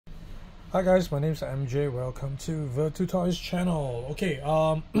Hi guys, my name's MJ. Welcome to the Two Toys channel. Okay,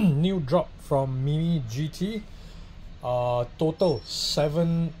 new drop from MiniGT. Total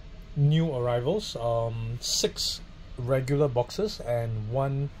 7 new arrivals, 6 regular boxes and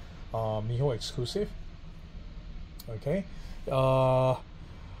 1 Miho exclusive. Okay,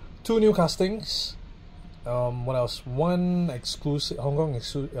 2 new castings. What else? 1 exclusive Hong Kong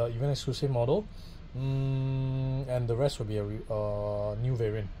event exclusive model, and the rest will be a new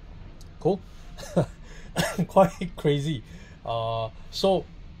variant. Cool. Quite crazy. So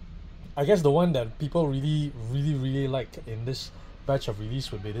I guess the one that people really like in this batch of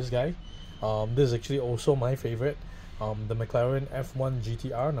release would be this guy. This is actually also my favorite, the McLaren F1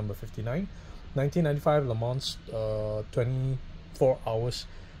 GTR number 59, 1995 Le Mans 24 hours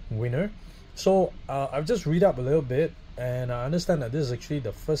winner. So I've just read up a little bit, and I understand that this is actually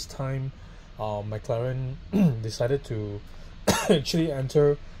the first time McLaren decided to actually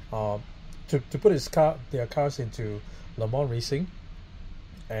enter to put their cars into Le Mans racing,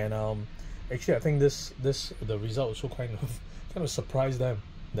 and actually I think the result also kind of surprised them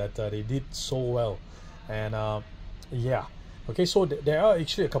that they did so well. And yeah, okay, so there are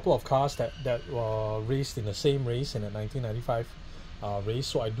actually a couple of cars that raced in the same race in the 1995 race,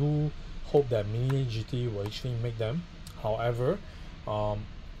 so I do hope that MiniGT will actually make them. However,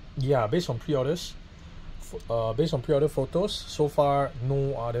 yeah, based on pre-orders, based on pre-order photos, so far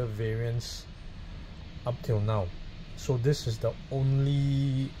no other variants up till now. So this is the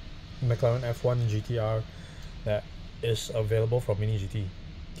only McLaren F1 GTR that is available from MiniGT.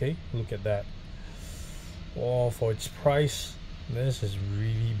 Okay, look at that. Oh, for its price, this is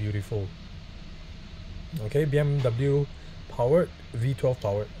really beautiful. Okay, BMW powered, V12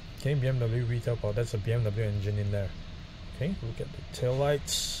 powered. Okay, BMW V12 powered. That's a BMW engine in there. Okay, look at the tail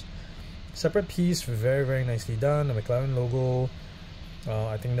lights. Separate piece, very nicely done. The McLaren logo,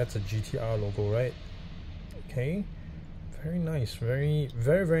 I think that's a GTR logo, right? Okay, very nice, very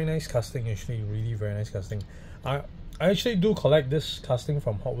nice casting. Actually, really very nice casting. I actually do collect this casting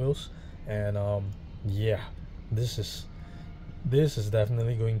from Hot Wheels, and yeah, this is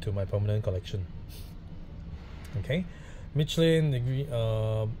definitely going to my permanent collection. Okay, Michelin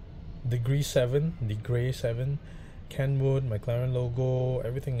degree 7, the gray 7, Kenwood, McLaren logo,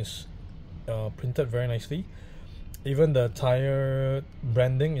 everything is printed very nicely. Even the tire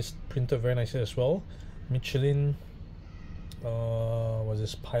branding is printed very nicely as well. Michelin, was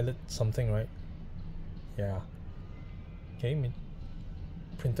this Pilot something, right? Yeah. Okay,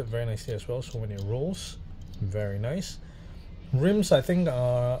 printed very nicely as well. So when it rolls, very nice. Rims, I think,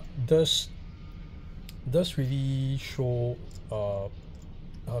 does really show,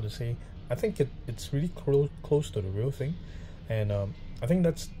 how to say, I think it's really close to the real thing, and I think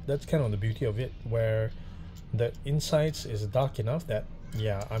that's kind of the beauty of it, where the insides is dark enough that,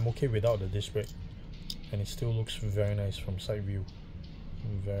 yeah, I'm okay without the disc brake, and it still looks very nice from side view.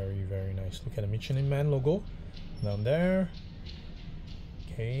 Very nice. Look at the Michelin Man logo down there.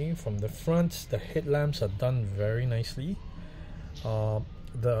 Okay, from the front, the headlamps are done very nicely.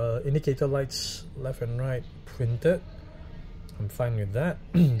 The indicator lights left and right printed. I'm fine with that.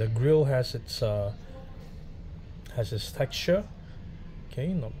 The grille has its texture. Okay,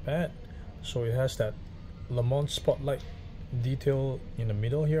 not bad. So it has that Le Mans spotlight detail in the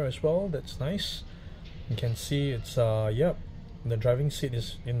middle here as well. That's nice. You can see it's yep, the driving seat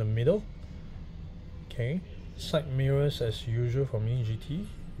is in the middle. Okay, side mirrors as usual for MiniGT,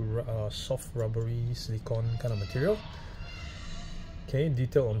 soft rubbery silicone kind of material. Okay,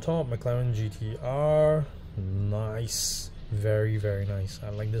 detail on top, McLaren GTR, nice, very nice. I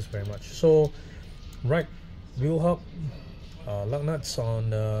like this very much. So right wheel hub, lug nuts on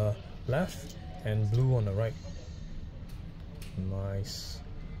the left and blue on the right. Nice.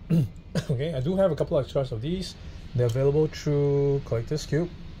 Okay, I do have a couple of extras of these. They're available through Collector's Qube,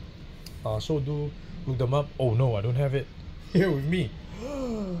 so do look them up. Oh no, I don't have it here with me.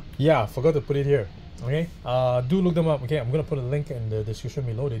 Yeah, forgot to put it here. Okay, do look them up. Okay, I'm gonna put a link in the description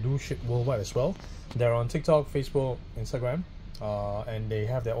below. They do ship worldwide as well. They're on TikTok, Facebook, Instagram, and they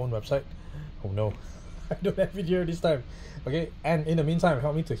have their own website. Oh no, I don't have it here this time. Okay, and in the meantime,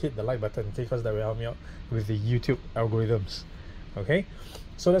 help me to hit the like button, okay, because that will help me out with the YouTube algorithms. Okay,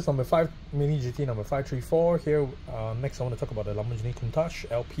 so that's number 5, MiniGT number 534. Here, next I want to talk about the Lamborghini Countach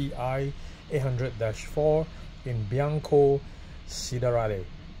LPI 800-4 in Bianco Siderale.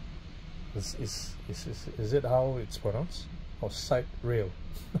 Is it how it's pronounced? Or Siderale?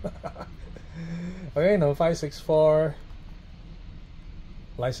 Okay, number 564.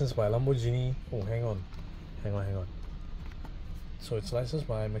 Licensed by Lamborghini. Oh, hang on. So it's licensed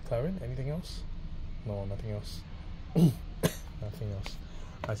by McLaren. Anything else? No, nothing else. Nothing else.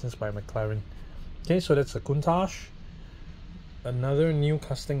 licensed by McLaren. Okay, so that's a Countach. Another new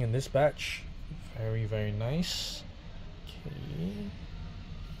casting in this batch. Very, very nice. Okay.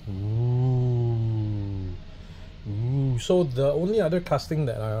 Ooh. Ooh. So the only other casting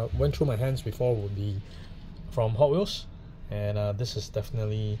that I went through my hands before would be from Hot Wheels, and this is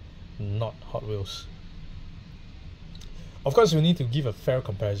definitely not Hot Wheels. Of course, we need to give a fair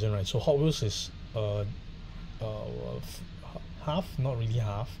comparison, right? So Hot Wheels is half, not really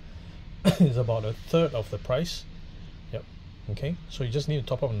half. It's about a third of the price. Yep. Okay, so you just need to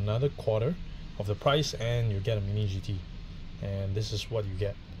top up another quarter of the price and you get a MiniGT, and this is what you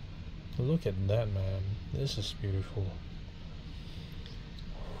get. Look at that, man. This is beautiful.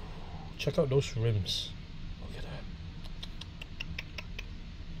 Check out those rims. Look at that.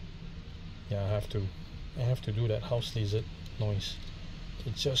 Yeah, I have to do that house lizard noise.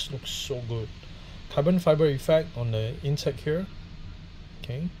 It just looks so good. Carbon fiber effect on the intake here.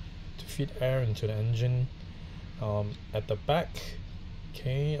 Okay, to feed air into the engine. At the back,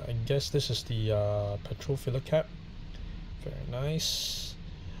 okay, I guess this is the petrol filler cap. Very nice.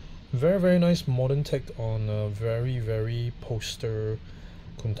 Very, very nice modern take on a very, very poster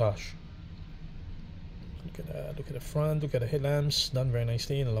Countach. Look at that, look at the front, look at the headlamps, done very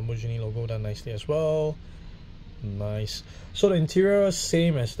nicely. The Lamborghini logo done nicely as well. Nice. So the interior,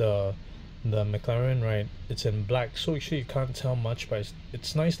 same as the McLaren, right? It's in black, so actually you can't tell much, but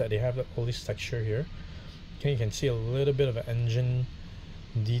it's nice that they have all this texture here. Okay, you can see a little bit of an engine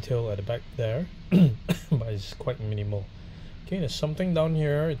detail at the back there, but it's quite minimal. Okay, there's something down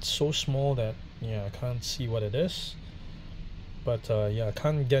here. It's so small that yeah, I can't see what it is, but yeah, I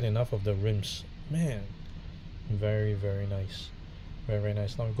can't get enough of the rims. Man, very, very nice. Very, very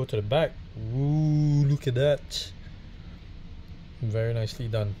nice. Now we go to the back. Ooh, look at that. Very nicely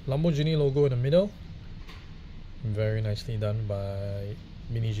done. Lamborghini logo in the middle. Very nicely done by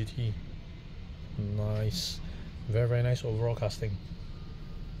MiniGT. Nice. Very, very nice overall casting.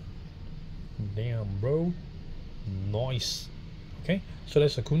 Damn, bro. Nice. Okay, so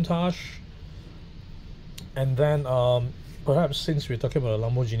that's a Countach. And then perhaps since we're talking about a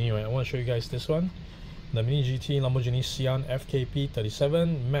Lamborghini, right, I want to show you guys this one. The MiniGT Lamborghini Sian FKP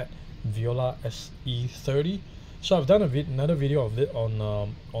 37 Matte Viola SE30. So I've done another video of it on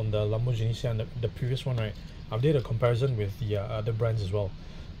the Lamborghini Sian, the previous one, right? I've did a comparison with the other brands as well.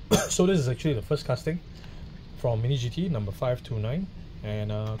 So this is actually the first casting from MiniGT number 529,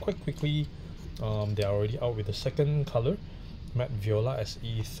 and quite quickly they are already out with the second color, Matte Viola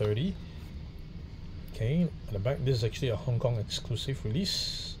SE30. Okay, at the back, this is actually a Hong Kong exclusive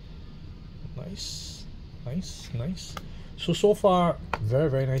release. Nice, nice, nice. So far, very,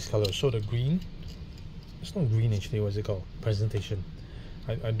 very nice color. So the green, it's not green actually, what's it called? Presentation.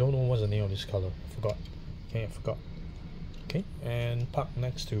 I don't know what's the name of this color. I forgot. Okay, I forgot. Okay, and park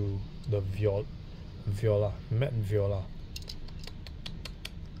next to the Viola, matte Viola.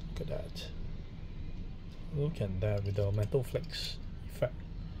 Look at that. Look at that with the metal flex effect.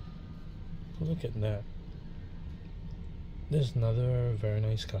 Look at that. This is another very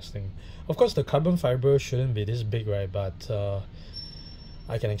nice casting. Of course, the carbon fiber shouldn't be this big, right? But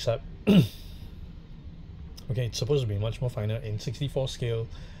I can accept. Okay, it's supposed to be much more finer in 64 scale.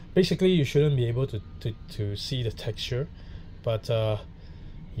 Basically, you shouldn't be able to see the texture, but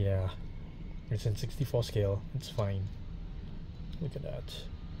yeah, it's in 64 scale. It's fine. Look at that.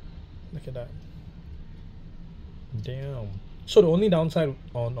 Look at that. Damn. So the only downside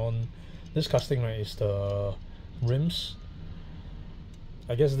on this casting, right, is the rims.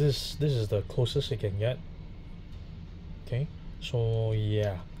 I guess this is the closest it can get. Okay, so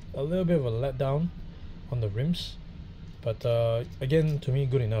yeah, a little bit of a letdown on the rims, but again, to me,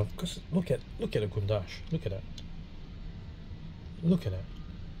 good enough. Because look at the Countach. Look at that. Look at that.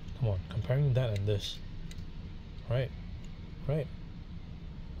 Come on, comparing that and this. Right, right.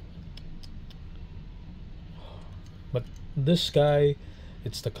 But this guy,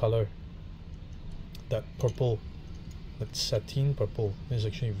 it's the color, that purple, that sateen purple, is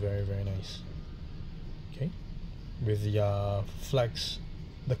actually very, very nice. Okay, with the flags,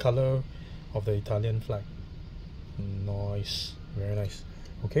 the color of the Italian flag. Nice, very nice.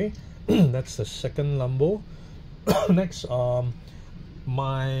 Okay, that's the second Lambo. Next,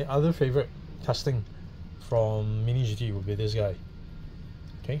 my other favorite casting from MiniGT would be this guy.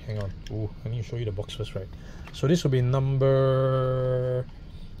 Okay, hang on. Ooh, I need to show you the box first, right? So this will be number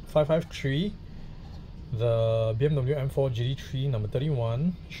 553, the BMW M4 GT3 number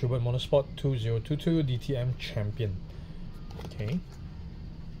 31, Schubert Motorsport 2022 DTM Champion. Okay, here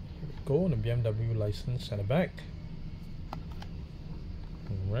we go, the BMW license at the back.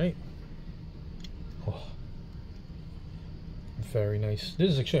 Alright. Oh, Very nice.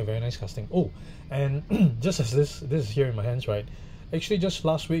 This is actually a very nice casting. Oh, and just as this is here in my hands, right? Actually, just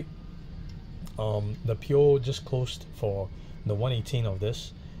last week, the PO just closed for the 118 of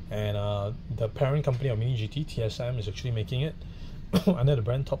this, and the parent company of MiniGT, TSM, is actually making it under the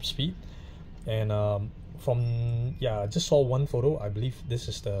brand Top Speed. And from I just saw one photo. I believe this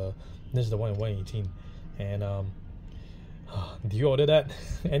is the one in 118. And do you order that?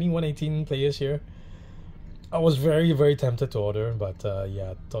 Any 118 players here? I was very tempted to order, but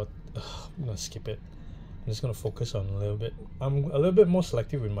yeah, I thought I'm gonna skip it. I'm just gonna focus on a little bit. I'm a little bit more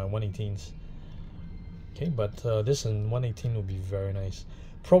selective with my 118s. Okay, but this in 118 will be very nice.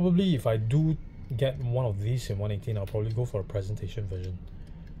 Probably if I do get one of these in 118, I'll probably go for a presentation version.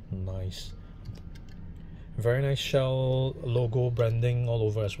 Nice. Very nice Shell logo branding all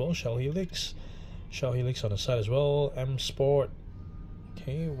over as well. Shell Helix on the side as well. M Sport.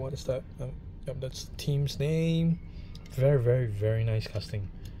 Okay, what is that? Yep, that's the team's name. Very nice casting.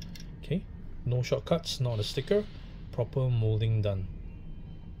 Okay, no shortcuts, not a sticker. Proper molding done.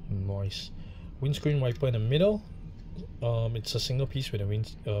 Nice. Windscreen wiper in the middle. It's a single piece with a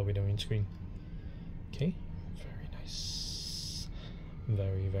windscreen. Okay, very nice.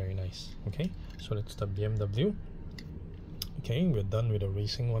 Very nice. Okay, so that's the BMW. Okay, we're done with the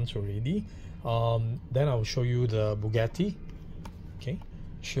racing ones already. Then I'll show you the Bugatti. Okay,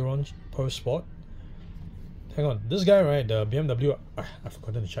 Chiron PurSport. Hang on, this guy, right, the BMW, I've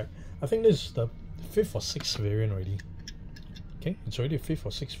forgotten to check. I think this is the 5th or 6th variant already. Okay, it's already a 5th or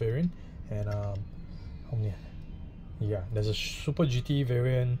 6th variant. And how many? Yeah, there's a Super GT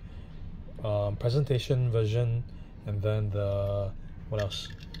variant, presentation version, and then the what else?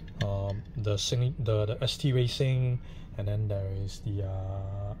 The ST Racing, and then there is the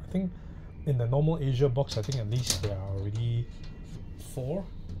I think in the normal Asia box, I think at least there are already 4.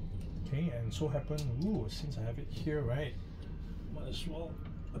 Okay, and so happen, since I have it here, right, might as well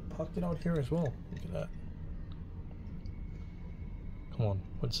park it out here as well. Look at that. Come on,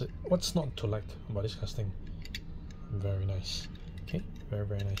 what's not to like about this casting? Very nice. Okay,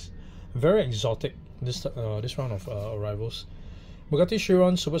 very nice. Very exotic this round of arrivals. Bugatti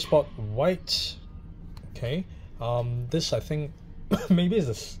Chiron Super Sport White. Okay, this I think maybe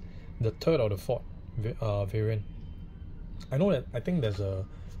is the 3rd or the 4th variant. I know that I think there's a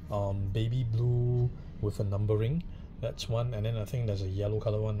baby blue with a numbering. That's one, and then I think there's a yellow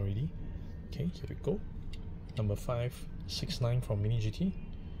color one already. Okay, here we go. Number 569 from MiniGT.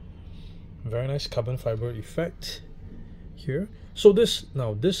 Very nice carbon fiber effect here. So this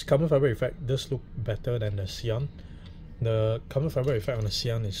carbon fiber effect does look better than the Sian. The carbon fiber effect on the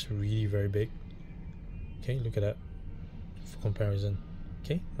Sian is really very big. Okay, look at that for comparison.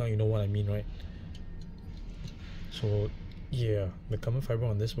 Okay, now you know what I mean, right? So yeah, the carbon fiber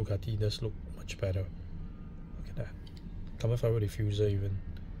on this Bugatti does look much better. Look at that. Carbon fiber diffuser even.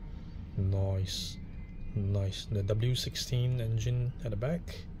 Nice. The W16 engine at the back.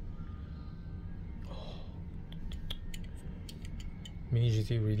 Oh.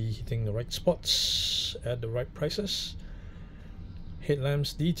 MiniGT really hitting the right spots at the right prices.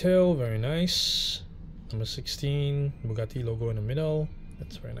 Headlamps detail, very nice. Number 16, Bugatti logo in the middle.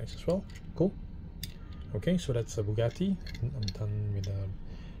 That's very nice as well. Cool. Okay, so that's the Bugatti. I'm done with the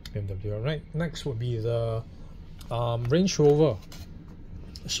BMW. Alright, next would be the Range Rover.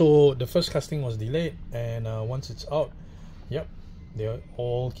 So the first casting was delayed, and once it's out, yep, they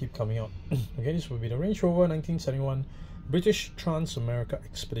all keep coming out. Okay, this will be the Range Rover 1971 British Trans America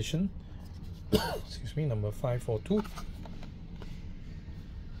Expedition. Excuse me, number 542.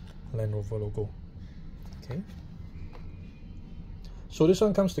 Land Rover logo. Okay. So this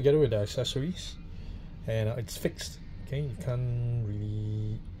one comes together with the accessories, and it's fixed. Okay, you can't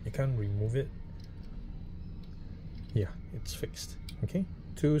remove it. Yeah, it's fixed. Okay.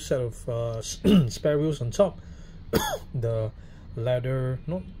 2 set of spare wheels on top. The ladder,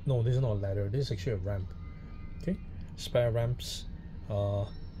 no, this is not a ladder, this is actually a ramp. Okay, spare ramps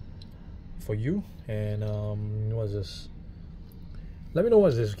for you. And what is this? Let me know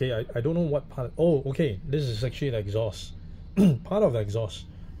what is this. Okay, I don't know what part. Oh, okay, this is actually the exhaust. Part of the exhaust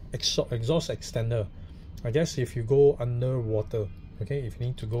extender. I guess if you go underwater, okay, if you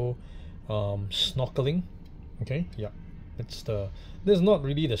need to go snorkeling, okay, yeah, it's this is not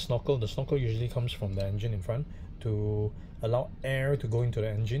really the snorkel. The snorkel usually comes from the engine in front to allow air to go into the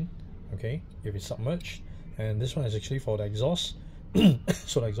engine, okay, if it's submerged. And this one is actually for the exhaust.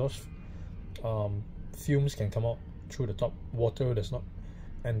 So the exhaust fumes can come out through the top. Water does not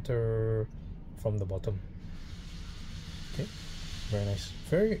enter from the bottom. Okay, very nice.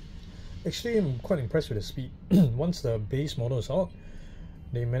 Actually, I'm quite impressed with the speed. Once the base model is out,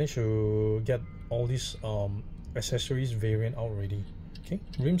 they managed to get all these accessories variant out already. Okay,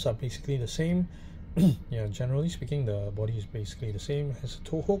 rims are basically the same. Yeah, generally speaking, the body is basically the same. It has a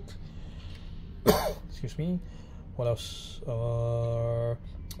tow hook. Excuse me. What else? Oh,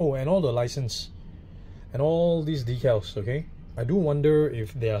 and all the license and all these decals. Okay, I do wonder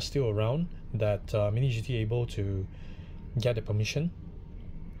if they are still around, that MiniGT able to get the permission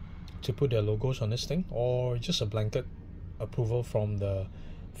to put their logos on this thing, or just a blanket approval from the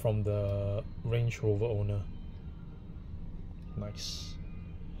Range Rover owner. Nice.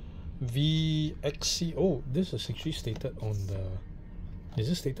 VXC. Oh, this is actually stated on the. Is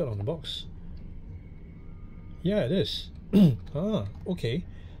it stated on the box? Yeah, it is. Ah, okay.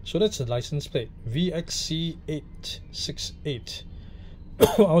 So that's the license plate, VXC868.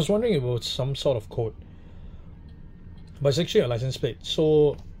 I was wondering if it was some sort of code, but it's actually a license plate.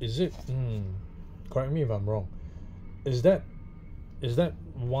 So is it? Correct me if I'm wrong. Is that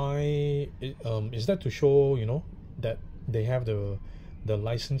why? Is that to show, you know, that they have the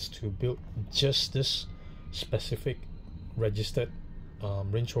license to build just this specific registered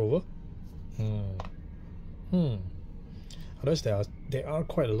Range Rover? Otherwise, there are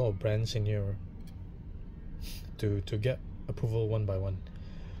quite a lot of brands in here to get approval one by one.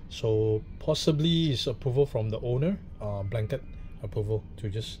 So possibly it's approval from the owner, blanket approval to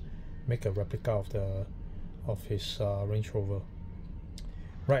just make a replica of his Range Rover.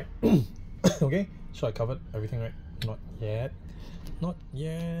 Right. Okay, so I covered everything, right? Not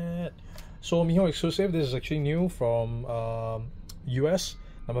yet. So Miho exclusive, this is actually new from US,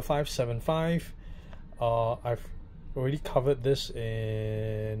 number 575. I've already covered this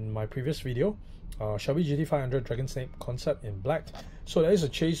in my previous video. Shelby GT500 Dragon Snake concept in black. So there is a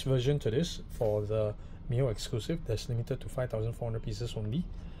chase version to this for the Miho exclusive that's limited to 5,400 pieces only.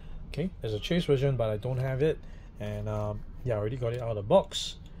 Okay, there's a chase version, but I don't have it, and yeah, I already got it out of the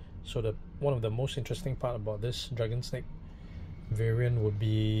box. So one of the most interesting part about this Dragon Snake variant would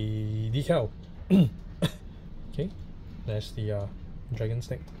be decal. Okay, there's the Dragon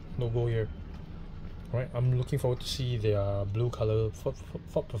Snake logo here. Right, I'm looking forward to see their blue color, Ford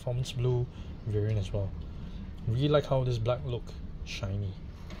Performance blue variant as well. Really like how this black look, shiny,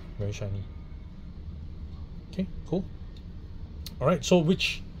 very shiny. Okay, cool. All right, so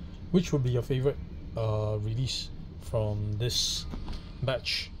which would be your favorite release from this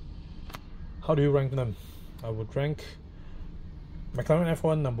batch? How do you rank them? I would rank McLaren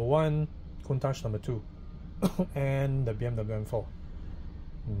F1 number 1, Countach number 2, and the BMW M4.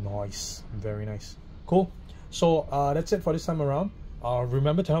 Nice, very nice. Cool. So that's it for this time around.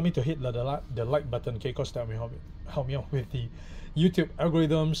 Remember to help me to hit the like button, okay, because that will help me out with the YouTube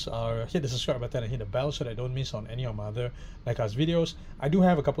algorithms. Hit the subscribe button and hit the bell so that I don't miss on any of my other diecast videos. I do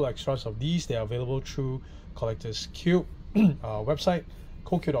have a couple of extras of these. They are available through Collectors Qube website,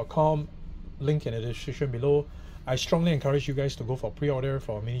 coqube.com, link in the description below. I strongly encourage you guys to go for pre-order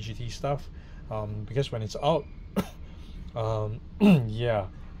for MiniGT stuff, because when it's out, yeah,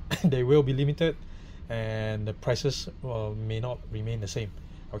 they will be limited and the prices may not remain the same.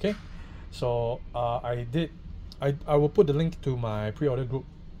 Okay, so I will put the link to my pre-order group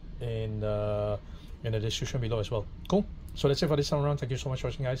in the description below as well. Cool. So that's it for this time around. Thank you so much for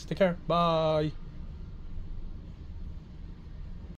watching, guys. Take care. Bye.